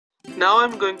Now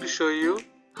I'm going to show you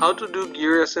how to do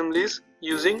gear assemblies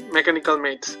using mechanical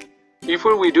mates.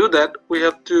 Before we do that, we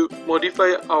have to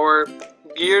modify our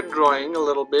gear drawing a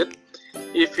little bit.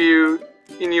 If you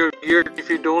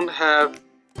don't have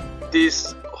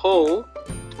this hole,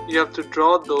 you have to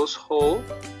draw those hole,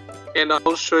 and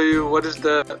I'll show you what is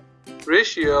the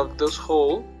ratio of those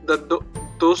hole.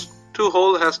 Those two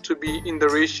hole has to be in the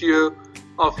ratio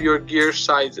of your gear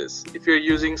sizes. If you're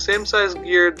using same size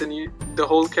gear, then the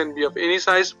hole can be of any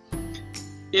size.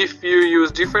 If you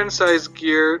use different size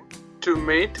gear to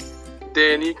mate,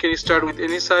 then you can start with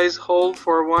any size hole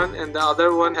for one, and the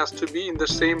other one has to be in the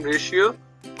same ratio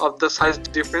of the size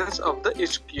difference of the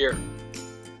each gear.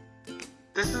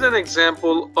 This is an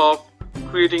example of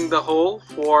creating the hole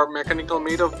for mechanical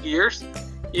mate of gears.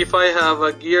 If I have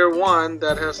a gear 1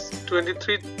 that has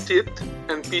 23 teeth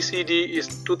and PCD is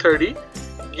 230,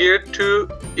 gear 2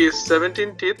 is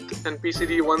 17 teeth and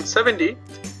PCD 170,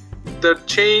 the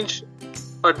change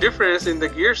or difference in the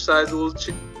gear size will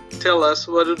tell us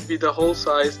what would be the hole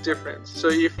size difference. So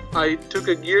if I took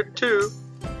a gear 2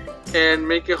 and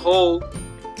make a hole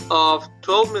of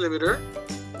 12 millimeter,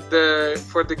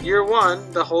 for the gear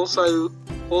 1, the hole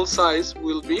size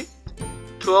will be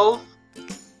 12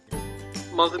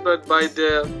 multiplied by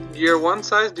the gear 1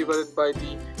 size divided by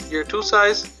the gear 2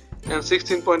 size, and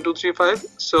 16.235.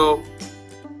 So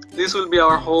this will be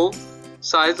our hole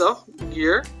size of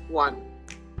gear 1.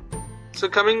 So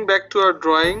coming back to our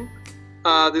drawing,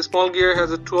 the small gear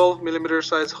has a 12 millimeter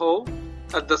size hole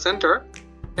at the center,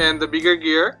 and the bigger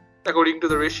gear, according to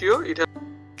the ratio, it has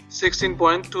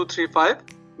 16.235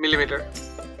 millimeter.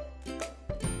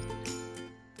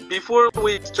 Before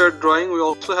we start drawing, we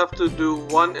also have to do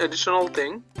one additional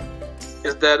thing,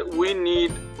 is that we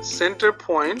need center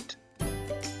point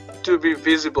to be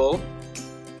visible.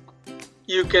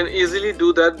 You can easily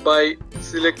do that by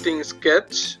selecting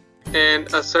sketch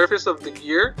and a surface of the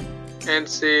gear and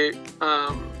say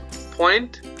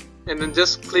point, and then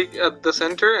just click at the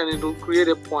center and it will create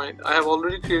a point. I have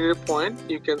already created a point,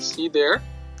 you can see there.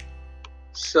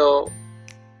 So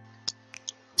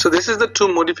this is the two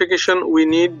modification we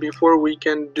need before we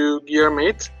can do gear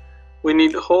mates. We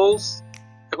need holes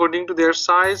according to their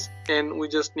size, and we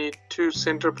just need two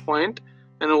center point,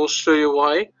 and I will show you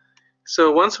why.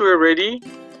 So once we are ready,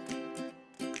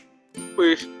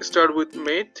 we start with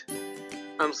mate.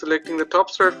 I'm selecting the top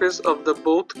surface of the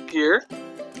both gear,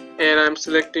 and I'm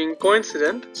selecting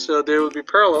coincident, so they will be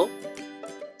parallel,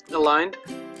 aligned.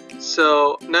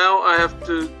 So now I have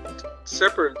to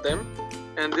separate them,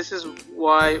 and this is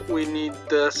why we need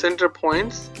the center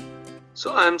points.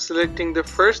 So I'm selecting the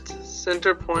first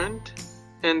center point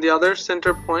and the other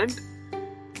center point,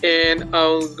 and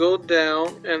I'll go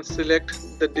down and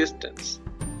select the distance.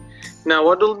 Now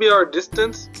what will be our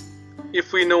distance?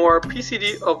 If we know our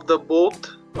PCD of the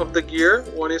both of the gear,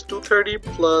 one is 230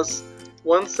 plus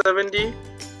 170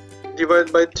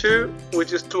 divided by 2,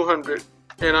 which is 200,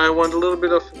 and I want a little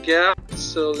bit of gap,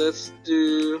 so let's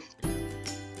do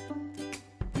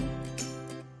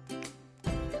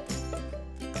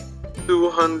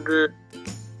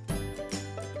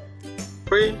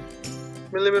 203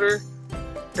 millimeter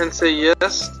and say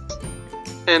yes,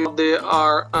 and they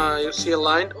are you see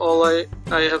aligned. All I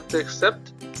have to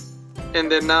accept, and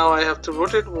then now I have to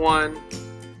rotate one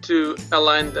to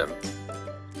align them.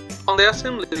 On the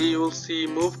assembly, you will see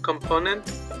move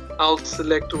component. I'll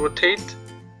select rotate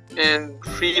and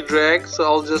free drag, so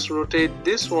I'll just rotate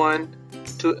this one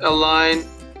to align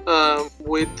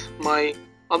with my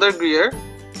other gear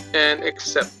and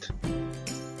accept.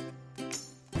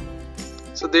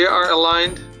 So they are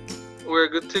aligned, we're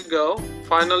good to go.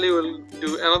 Finally, we'll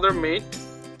do another mate,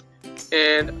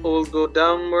 and we'll go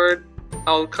downward.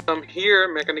 I'll come here,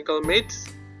 mechanical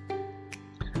mates,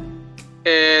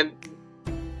 and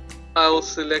I will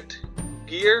select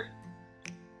gear,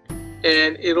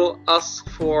 and it'll ask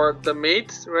for the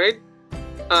mates, right?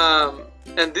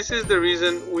 And this is the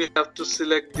reason we have to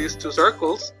select these two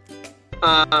circles,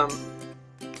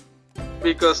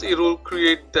 because it will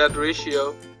create that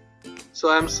ratio. So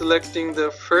I'm selecting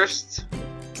the first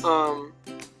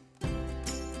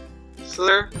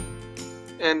cylinder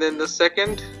and then the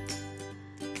second,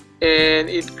 and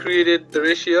it created the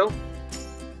ratio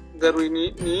that we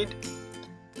need,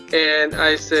 and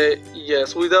I say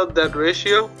yes. Without that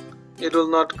ratio, it will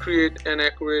not create an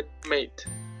accurate mate.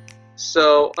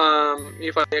 So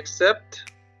if I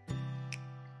accept,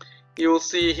 you will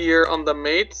see here on the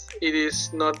mates it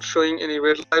is not showing any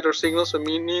red light or signal, so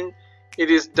meaning it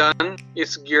is done,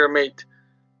 it's gear mate.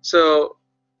 So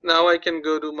now I can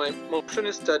go to my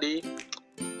motion study.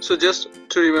 So just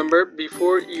to remember,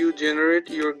 before you generate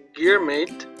your gear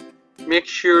mate, make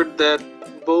sure that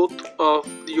both of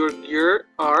your gear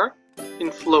are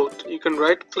in float. You can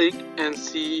right click and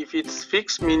see if it's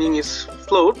fixed, meaning it's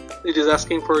float. It is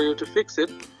asking for you to fix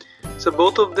it. So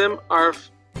both of them are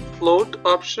float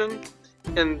option,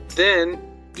 and then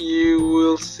you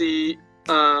will see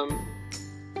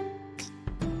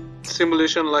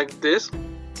simulation like this.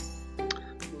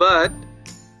 But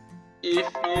if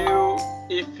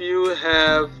you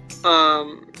have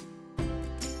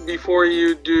before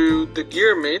you do the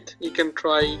gear mate, you can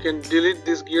delete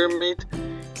this gear mate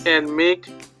and make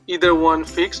either one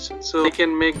fixed. So you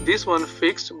can make this one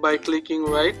fixed by clicking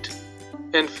right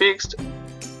and fixed,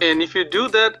 and if you do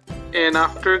that, and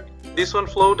after this one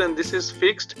float and this is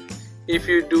fixed, if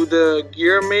you do the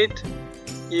gear mate,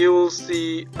 you will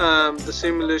see the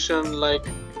simulation like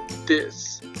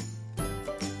this.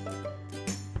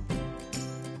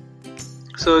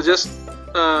 So just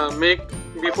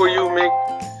before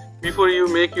you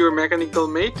make your mechanical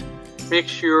mate, make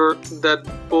sure that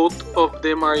both of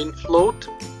them are in float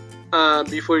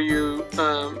before you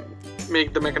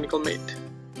make the mechanical mate.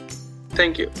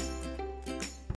 Thank you.